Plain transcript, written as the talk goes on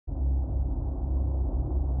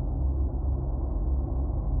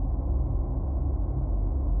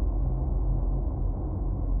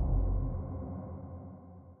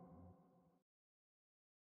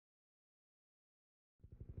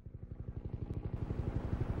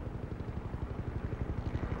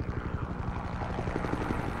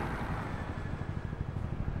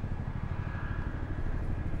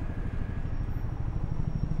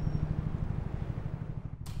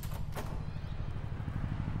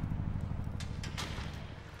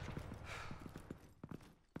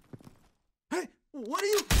What are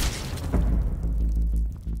you...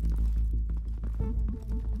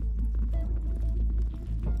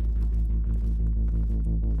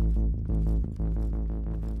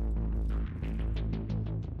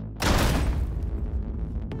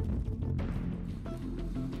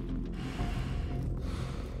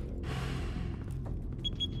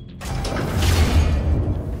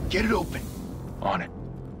 Get it open. On it.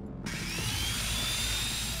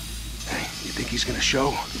 Hey, you think he's gonna show?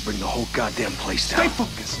 He'll bring the whole goddamn place down. Stay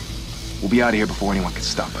focused! We'll be out of here before anyone can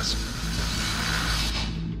stop us.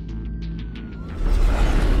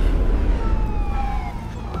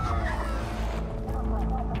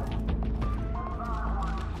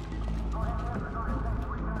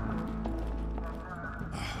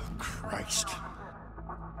 Oh, Christ.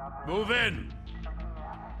 Move in!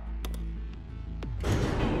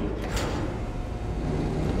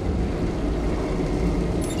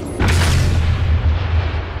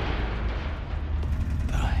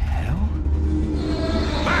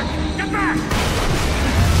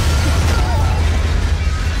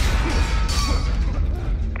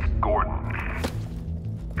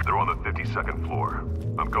 Second floor.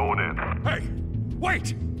 I'm going in. Hey!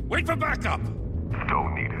 Wait! Wait for backup!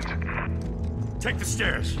 Don't need it. Take the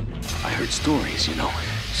stairs. I heard stories, you know.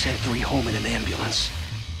 Sent 3 home in an ambulance.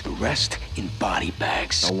 The rest in body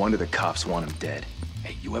bags. No wonder the cops want him dead.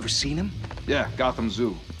 Hey, you ever seen him? Yeah, Gotham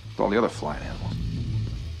Zoo. With all the other flying animals.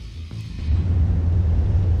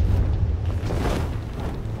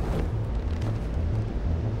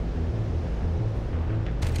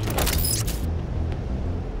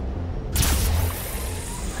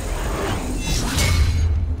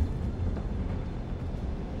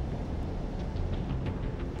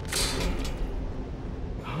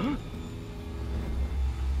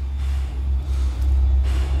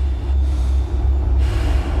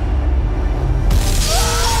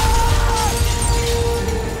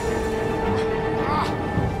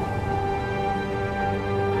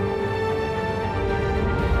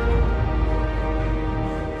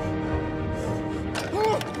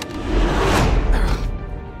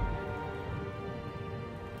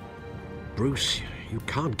 Bruce, you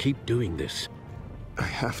can't keep doing this. I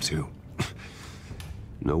have to.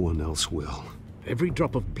 No one else will. Every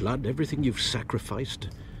drop of blood, everything you've sacrificed.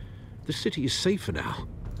 The city is safer now.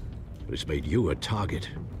 But it's made you a target.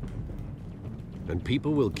 And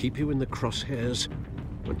people will keep you in the crosshairs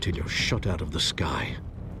until you're shot out of the sky.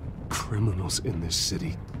 Criminals in this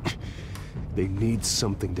city. They need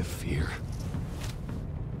something to fear.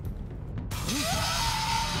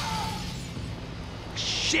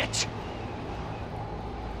 Shit!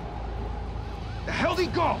 The hell'd he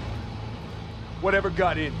go? Whatever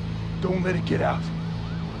got in, don't let it get out.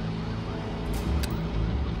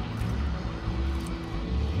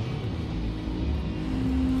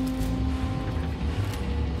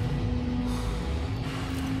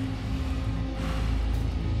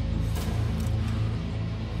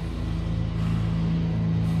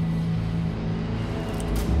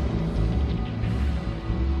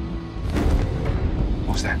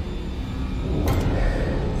 What was that?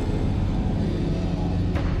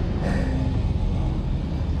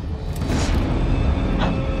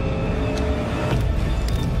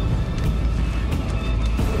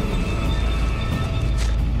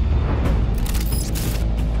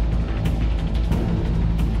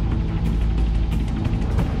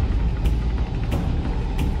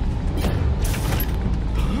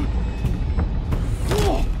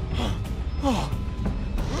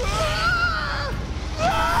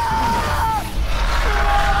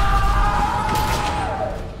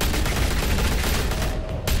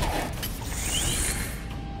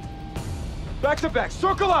 Back to back,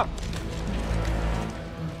 circle up!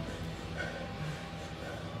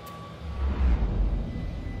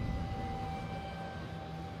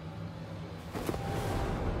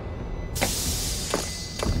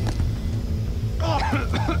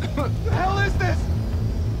 What the hell is this?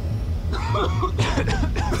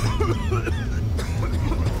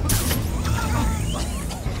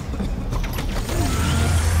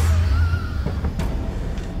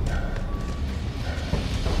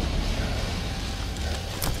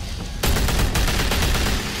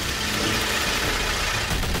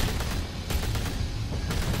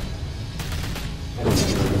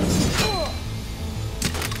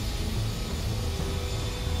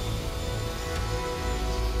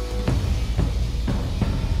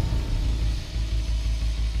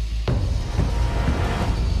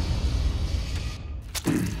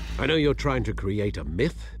 I know you're trying to create a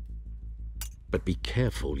myth, but be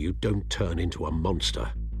careful you don't turn into a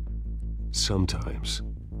monster. Sometimes,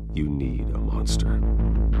 You need a monster.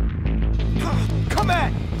 Come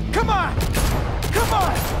on! Come on! Come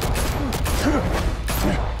on!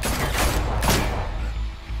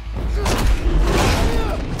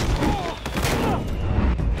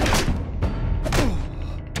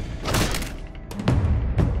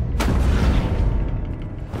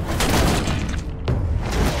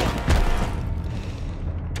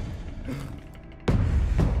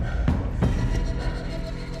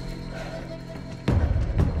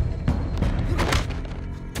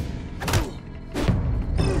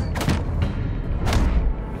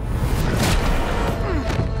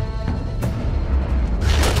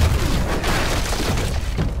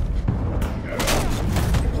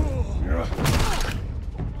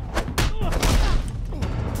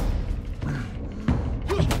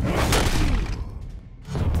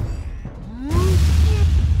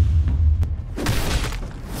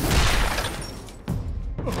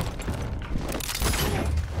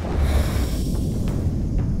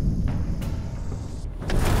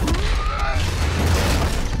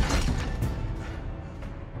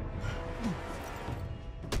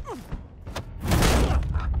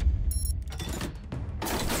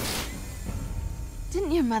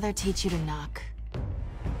 Didn't your mother teach you to knock?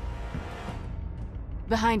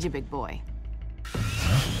 Behind you, big boy.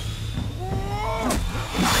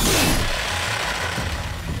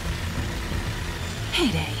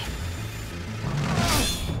 Heyday.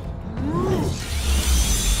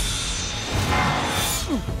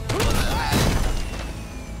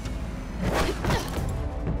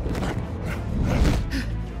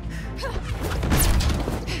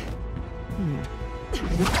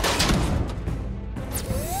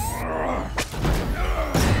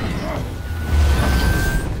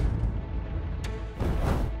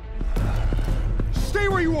 Stay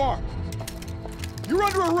where you are! You're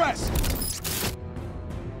under arrest!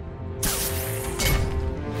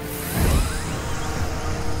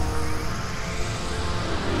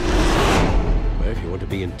 Well, if you want to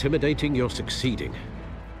be intimidating, you're succeeding.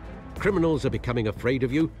 Criminals are becoming afraid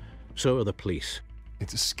of you, so are the police.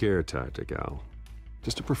 It's a scare tactic, Al.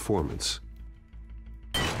 Just a performance.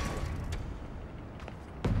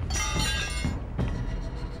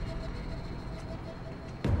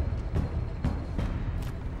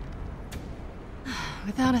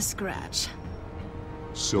 Without a scratch.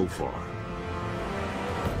 So far.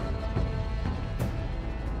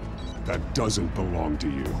 That doesn't belong to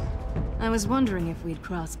you. I was wondering if we'd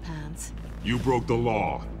cross paths. You broke the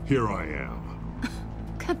law. Here I am.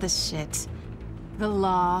 Cut the shit. The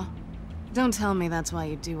law. Don't tell me that's why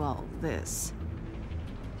you do all this.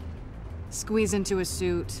 Squeeze into a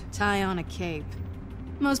suit, tie on a cape.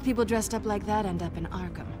 Most people dressed up like that end up in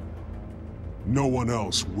Arkham. No one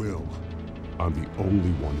else will. I'm the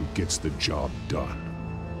only one who gets the job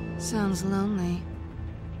done. Sounds lonely.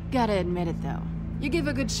 Gotta admit it, though. You give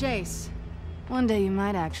a good chase. One day you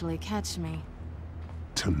might actually catch me.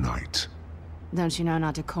 Tonight. Don't you know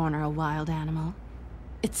not to corner a wild animal?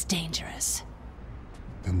 It's dangerous.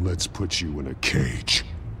 Then let's put you in a cage.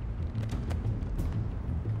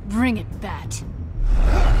 Bring it, Bat.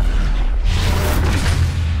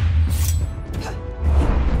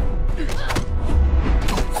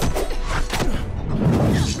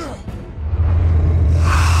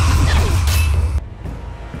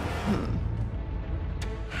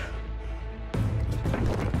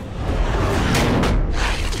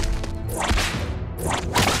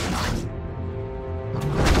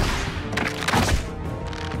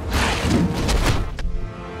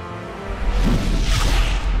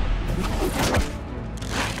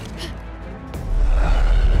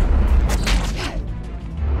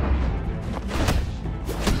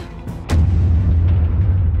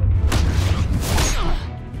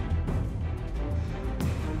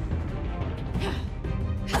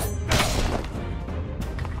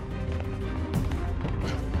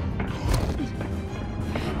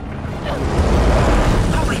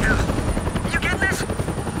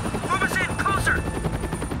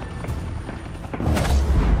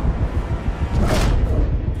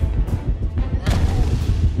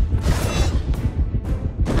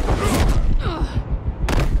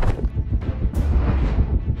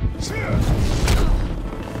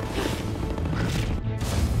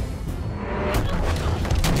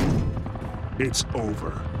 It's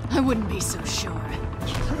over. I wouldn't be so sure.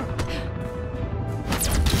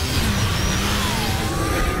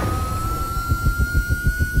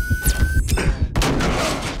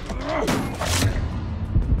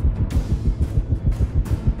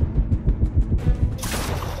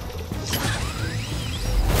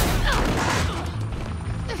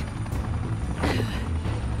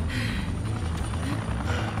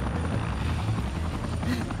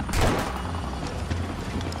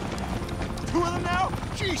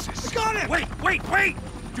 Jesus! I got him! Wait!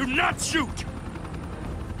 Do not shoot!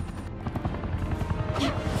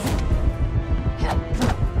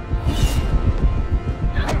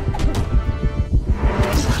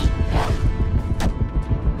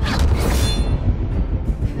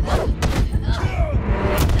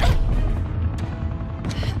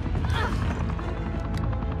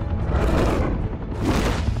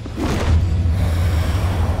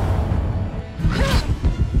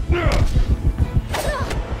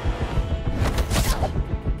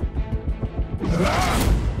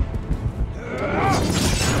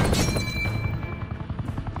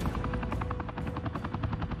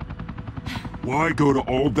 Why go to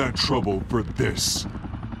all that trouble for this?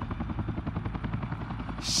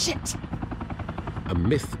 Shit! A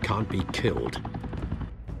myth can't be killed.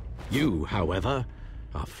 You, however,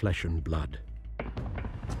 are flesh and blood.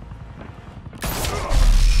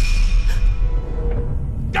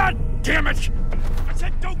 God damn it! I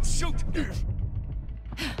said don't shoot!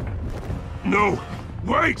 No!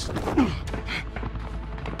 Wait!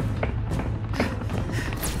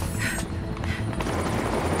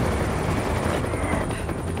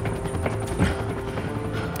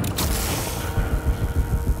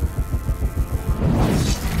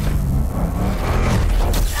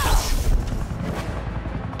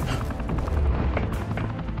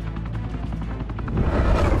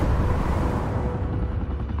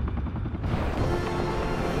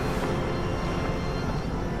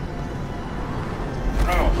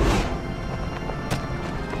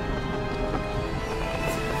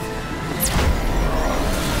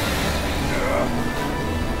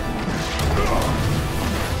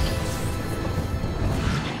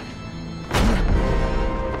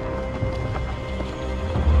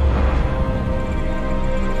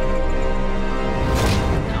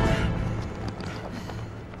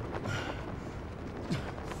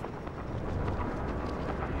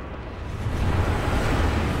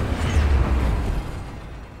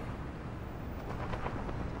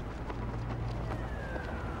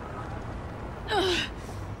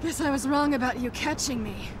 Guess I was wrong about you catching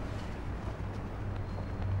me.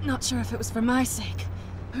 Not sure if it was for my sake,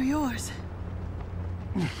 or yours.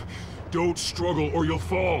 Don't struggle or you'll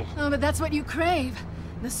fall. Oh, but that's what you crave.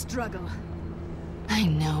 The struggle. I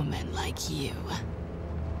know men like you.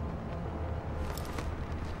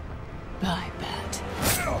 I bet.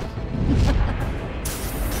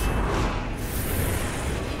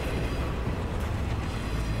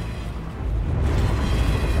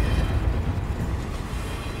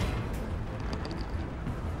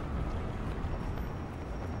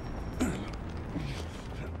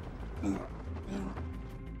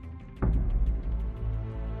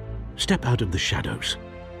 Step out of the shadows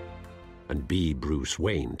and be Bruce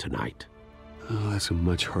Wayne tonight. Oh, that's a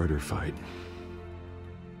much harder fight.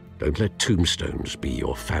 Don't let tombstones be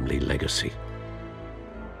your family legacy.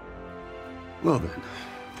 Well then.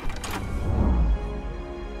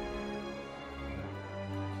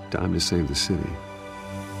 Time to save the city.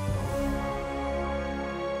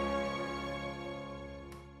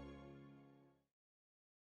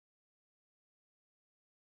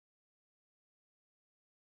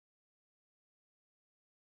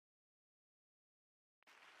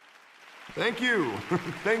 Thank you.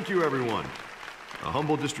 Thank you, everyone. A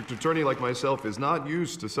humble district attorney like myself is not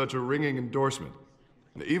used to such a ringing endorsement.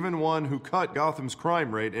 Even one who cut Gotham's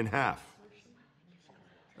crime rate in half.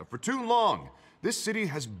 For too long, this city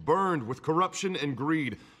has burned with corruption and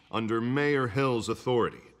greed under Mayor Hill's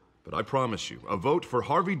authority. But I promise you, a vote for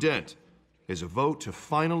Harvey Dent is a vote to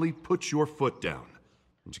finally put your foot down.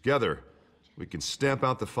 And together, we can stamp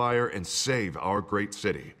out the fire and save our great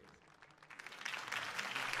city.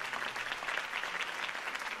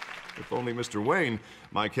 If only Mr. Wayne,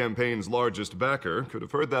 my campaign's largest backer, could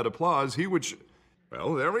have heard that applause, he would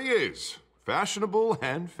well, there he is. Fashionable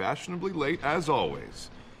and fashionably late as always.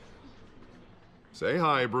 Say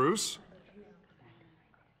hi, Bruce.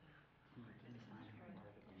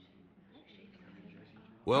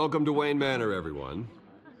 Welcome to Wayne Manor, everyone.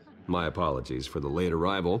 My apologies for the late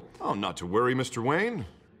arrival. Oh, not to worry, Mr. Wayne.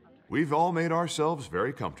 We've all made ourselves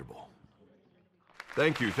very comfortable.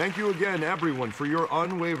 Thank you again, everyone, for your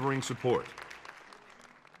unwavering support.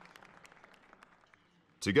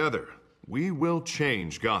 Together, we will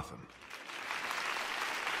change Gotham.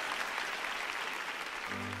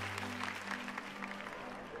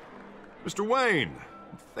 Mr. Wayne,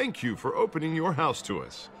 thank you for opening your house to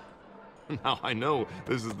us. Now, I know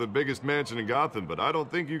this is the biggest mansion in Gotham, but I don't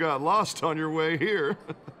think you got lost on your way here.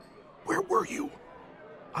 Where were you?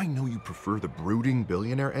 I know you prefer the brooding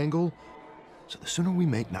billionaire angle, so the sooner we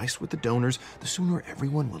make nice with the donors, the sooner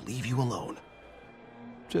everyone will leave you alone.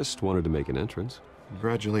 Just wanted to make an entrance.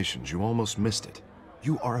 Congratulations, you almost missed it.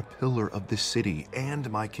 You are a pillar of this city and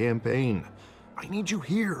my campaign. I need you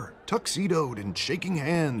here, tuxedoed and shaking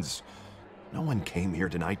hands. No one came here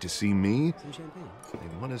tonight to see me. Some champagne.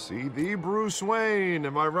 They want to see the Bruce Wayne,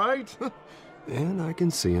 am I right? And I can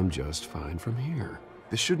see him just fine from here.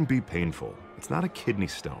 This shouldn't be painful. It's not a kidney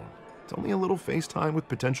stone. It's only a little FaceTime with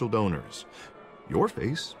potential donors. Your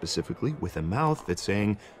face, specifically, with a mouth that's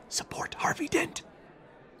saying, support Harvey Dent.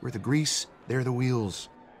 We're the grease, they're the wheels.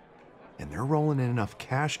 And they're rolling in enough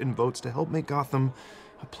cash and votes to help make Gotham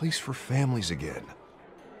a place for families again.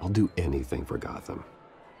 I'll do anything for Gotham.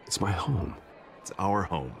 It's my home. It's our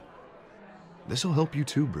home. This'll help you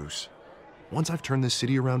too, Bruce. Once I've turned this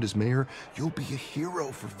city around as mayor, you'll be a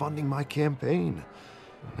hero for funding my campaign.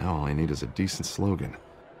 Now all I need is a decent slogan.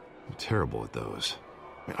 I'm terrible at those.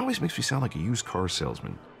 It always makes me sound like a used car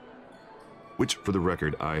salesman. Which, for the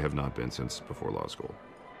record, I have not been since before law school.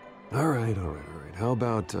 All right. How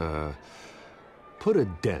about, put a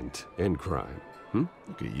dent in crime,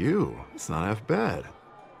 Look at you. It's not half bad.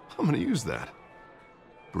 I'm gonna use that.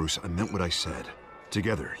 Bruce, I meant what I said.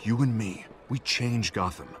 Together, you and me, we change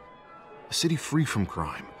Gotham. A city free from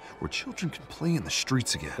crime, where children can play in the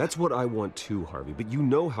streets again. That's what I want too, Harvey, but you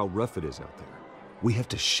know how rough it is out there. We have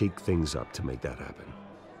to shake things up to make that happen.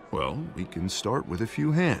 Well, we can start with a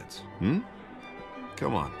few hands,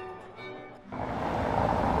 Come on.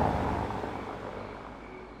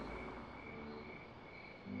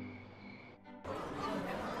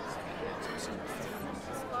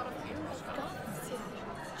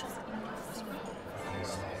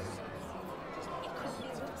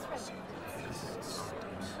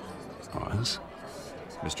 Oz?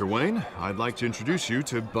 Mr. Wayne, I'd like to introduce you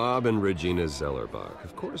to Bob and Regina Zellerbach.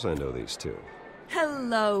 Of course I know these two.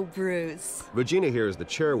 Hello, Bruce. Regina here is the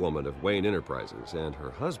chairwoman of Wayne Enterprises, and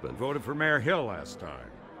her husband... Voted for Mayor Hill last time.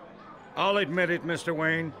 I'll admit it, Mr.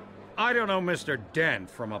 Wayne. I don't know Mr. Dent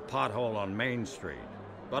from a pothole on Main Street,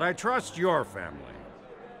 but I trust your family.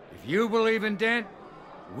 If you believe in Dent,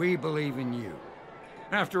 we believe in you.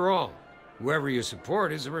 After all, whoever you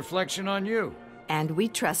support is a reflection on you. And we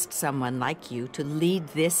trust someone like you to lead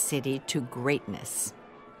this city to greatness.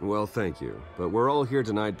 Well, thank you. But we're all here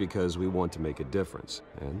tonight because we want to make a difference.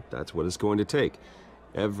 And that's what it's going to take.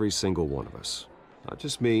 Every single one of us. Not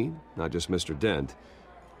just me, not just Mr. Dent.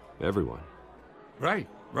 Everyone. Right.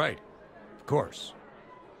 Of course.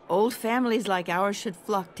 Old families like ours should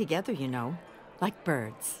flock together, you know, like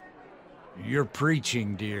birds. You're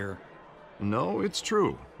preaching, dear. No, it's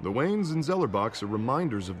true. The Waynes and Zellerbachs are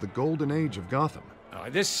reminders of the golden age of Gotham.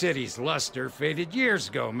 This city's luster faded years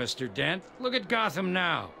ago, Mr. Dent. Look at Gotham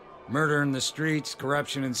now. Murder in the streets,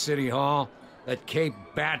 corruption in City Hall, that Cape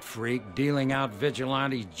Bat freak dealing out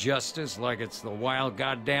vigilante justice like it's the wild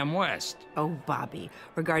goddamn West. Oh, Bobby,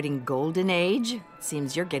 regarding Golden Age, it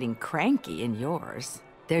seems you're getting cranky in yours.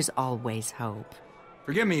 There's always hope.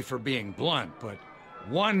 Forgive me for being blunt, but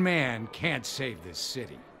one man can't save this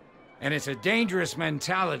city. And it's a dangerous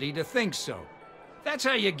mentality to think so. That's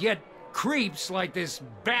how you get creeps like this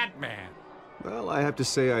Batman. Well, I have to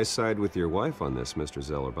say I side with your wife on this, Mr.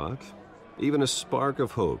 Zellerbach. Even a spark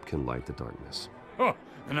of hope can light the darkness. Oh,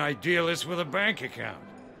 an idealist with a bank account.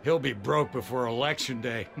 He'll be broke before Election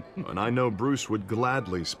Day. And I know Bruce would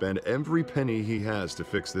gladly spend every penny he has to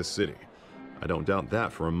fix this city. I don't doubt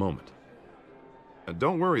that for a moment.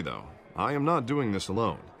 Don't worry, though. I am not doing this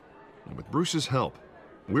alone. And with Bruce's help,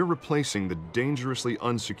 we're replacing the dangerously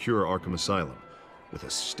unsecure Arkham Asylum with a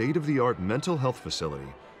state-of-the-art mental health facility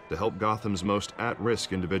to help Gotham's most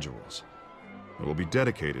at-risk individuals. It will be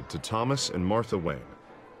dedicated to Thomas and Martha Wayne,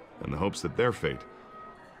 in the hopes that their fate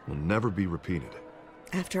will never be repeated.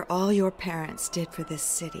 After all your parents did for this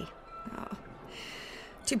city,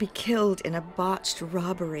 to be killed in a botched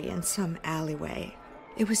robbery in some alleyway,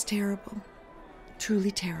 it was terrible.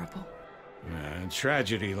 Truly terrible. A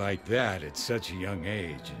tragedy like that at such a young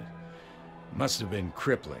age must have been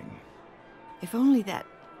crippling. If only that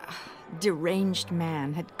deranged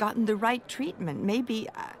man had gotten the right treatment, maybe...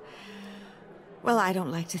 Well, I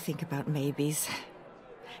don't like to think about maybes.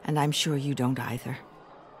 And I'm sure you don't either.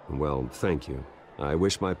 Well, thank you. I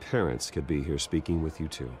wish my parents could be here speaking with you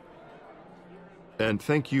too. And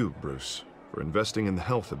thank you, Bruce, for investing in the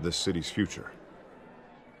health of this city's future.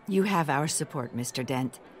 You have our support, Mr.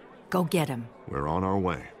 Dent. Go get him. We're on our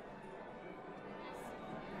way.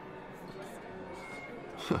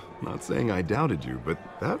 Not saying I doubted you, but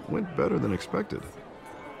that went better than expected.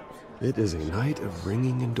 It is a night of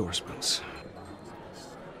ringing endorsements.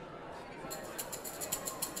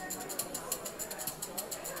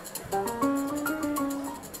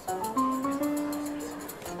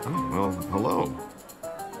 Oh, well, hello.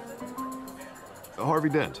 Harvey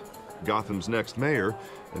Dent, Gotham's next mayor,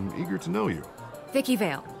 and eager to know you. Vicky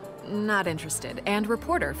Vale. Not interested. And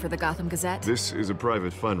reporter for the Gotham Gazette. This is a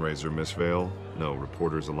private fundraiser, Miss Vale. No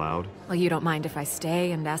reporters allowed. Well, you don't mind if I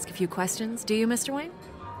stay and ask a few questions, do you, Mr. Wayne?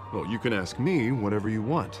 Well, you can ask me whatever you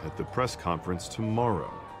want at the press conference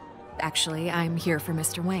tomorrow. Actually, I'm here for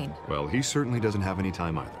Mr. Wayne. Well, he certainly doesn't have any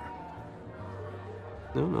time either.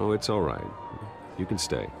 No, it's all right. You can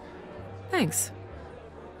stay. Thanks.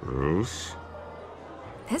 Bruce?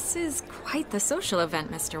 This is quite the social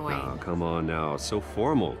event, Mr. Wayne. Oh, come on now. It's so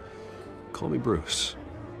formal. Call me Bruce.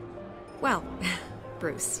 Well,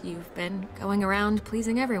 Bruce, you've been going around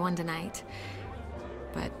pleasing everyone tonight.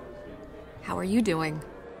 But how are you doing?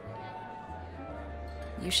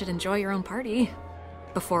 You should enjoy your own party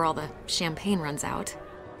before all the champagne runs out.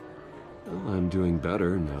 Well, I'm doing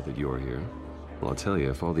better now that you're here. Well, I'll tell you,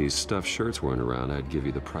 if all these stuffed shirts weren't around, I'd give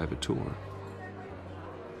you the private tour.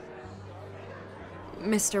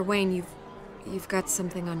 Mr. Wayne, you've got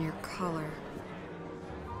something on your collar.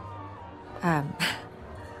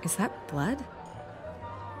 Is that blood?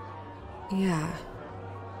 Yeah.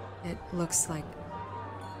 It looks like...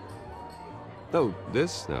 Oh,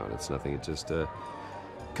 this? No, it's nothing. It just,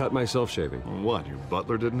 cut myself shaving. What, your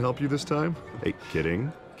butler didn't help you this time? Hey,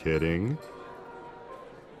 kidding.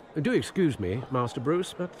 Do excuse me, Master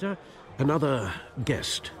Bruce, but another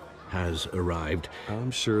guest has arrived. I'm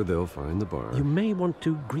sure they'll find the bar. You may want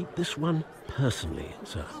to greet this one personally,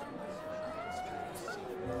 sir.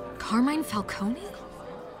 Carmine Falcone?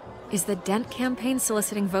 Is the Dent campaign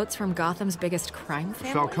soliciting votes from Gotham's biggest crime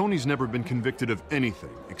family? Falcone's never been convicted of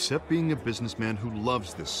anything except being a businessman who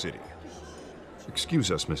loves this city. Excuse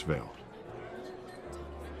us, Miss Vale.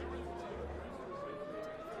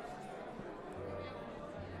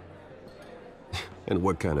 And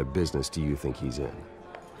what kind of business do you think he's in?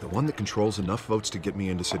 The one that controls enough votes to get me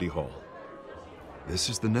into City Hall. This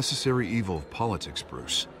is the necessary evil of politics,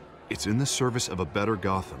 Bruce. It's in the service of a better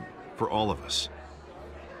Gotham, for all of us.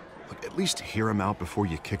 Look, at least hear him out before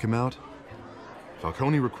you kick him out.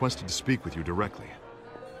 Falcone requested to speak with you directly.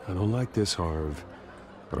 I don't like this, Harv,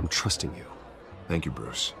 but I'm trusting you. Thank you,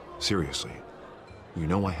 Bruce. Seriously. You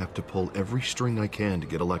know I have to pull every string I can to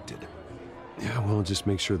get elected. Yeah, well, just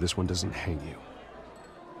make sure this one doesn't hang you.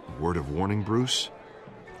 A word of warning, Bruce?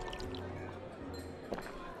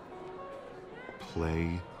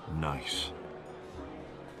 Play nice.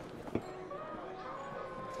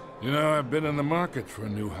 You know, I've been in the market for a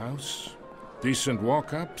new house. Decent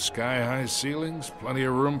walk-up, sky-high ceilings, plenty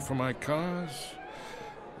of room for my cars.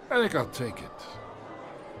 I think I'll take it.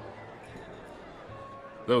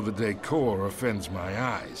 Though the decor offends my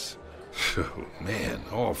eyes. Oh, man,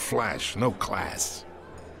 all flash, no class.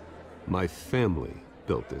 My family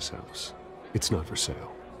built this house. It's not for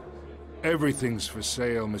sale. Everything's for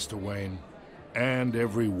sale, Mr. Wayne. And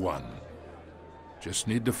everyone. Just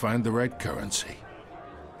need to find the right currency.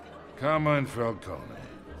 Carmine Falcone,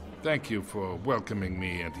 thank you for welcoming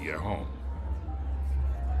me into your home.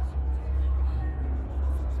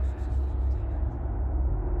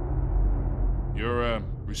 You're a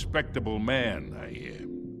respectable man, I hear.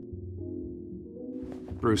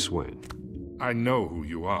 Bruce Wayne. I know who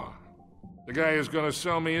you are. The guy who's gonna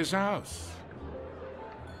sell me his house.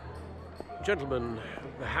 Gentlemen,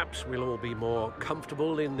 perhaps we'll all be more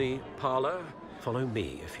comfortable in the parlor. Follow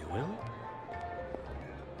me, if you will.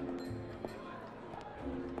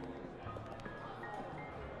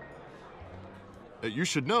 You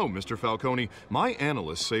should know, Mr. Falcone, my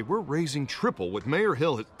analysts say we're raising triple what Mayor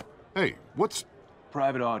Hill has... Hey, what's...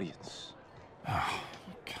 Private audience.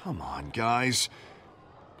 Come on, guys.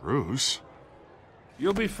 Bruce?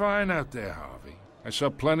 You'll be fine out there, Harvey. I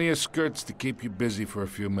saw plenty of skirts to keep you busy for a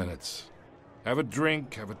few minutes. Have a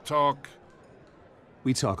drink, have a talk.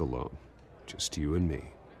 We talk alone. Just you and me.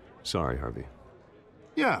 Sorry, Harvey.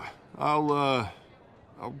 Yeah, I'll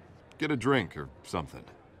get a drink or something.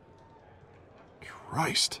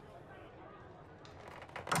 Christ.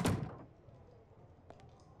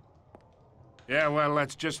 Yeah, well,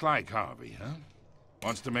 that's just like Harvey, huh?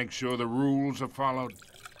 Wants to make sure the rules are followed.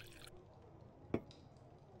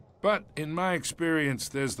 But in my experience,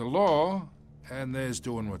 there's the law, and there's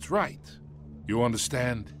doing what's right. You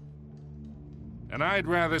understand? And I'd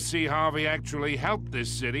rather see Harvey actually help this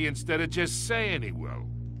city instead of just saying he will.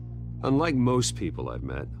 Unlike most people I've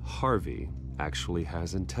met, Harvey actually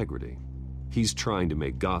has integrity. He's trying to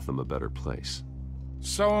make Gotham a better place.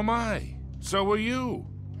 So am I. So are you.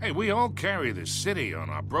 Hey, we all carry this city on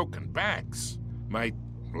our broken backs. Might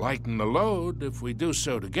lighten the load if we do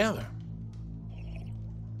so together.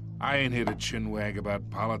 I ain't here to chinwag about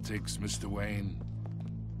politics, Mr. Wayne.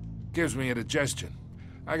 Gives me indigestion.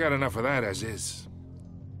 I got enough of that as is.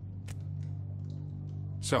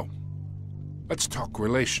 So, let's talk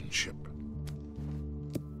relationship.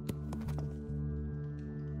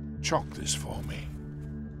 Chalk this for me.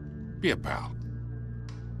 Be a pal.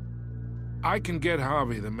 I can get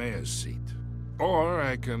Harvey the mayor's seat, or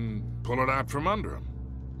I can pull it out from under him.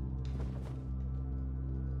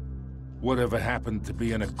 Whatever happened to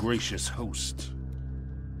being a gracious host?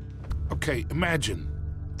 Okay, imagine,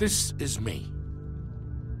 this is me.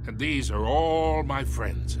 And these are all my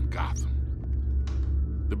friends in Gotham.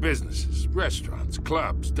 The businesses, restaurants,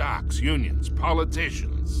 clubs, docks, unions,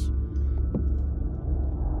 politicians.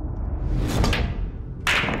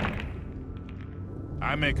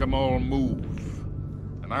 I make them all move.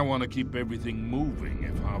 And I want to keep everything moving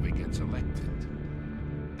if Harvey gets elected.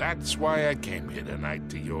 That's why I came here tonight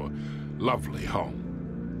to your lovely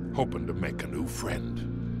home, hoping to make a new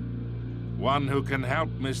friend. One who can help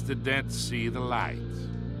Mr. Dent see the light,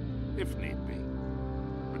 if need be.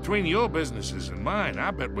 Between your businesses and mine, I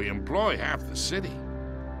bet we employ half the city.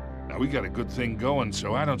 Now, we got a good thing going,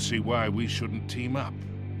 so I don't see why we shouldn't team up.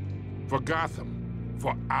 For Gotham,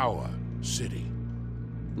 for our city.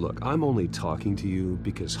 Look, I'm only talking to you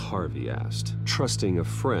because Harvey asked, trusting a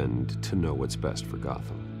friend to know what's best for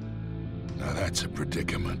Gotham. Now that's a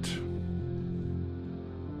predicament.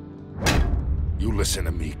 You listen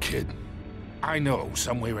to me, kid. I know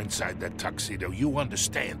somewhere inside that tuxedo you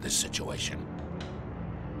understand this situation.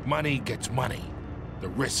 Money gets money. The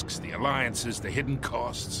risks, the alliances, the hidden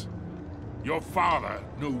costs. Your father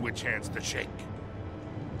knew which hands to shake.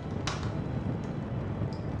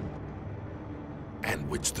 And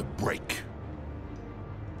which to break.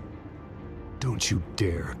 Don't you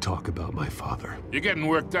dare talk about my father. You're getting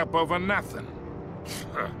worked up over nothing.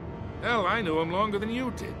 Hell, I knew him longer than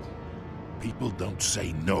you did. People don't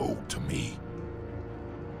say no to me.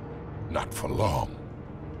 Not for long.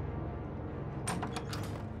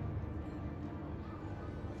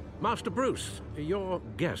 Master Bruce, your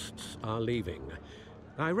guests are leaving.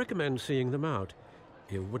 I recommend seeing them out.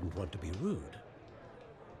 You wouldn't want to be rude.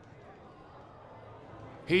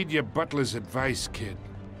 Heed your butler's advice, kid.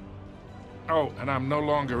 Oh, and I'm no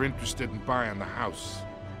longer interested in buying the house.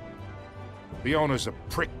 The owner's a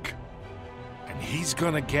prick. And he's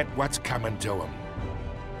gonna get what's coming to him.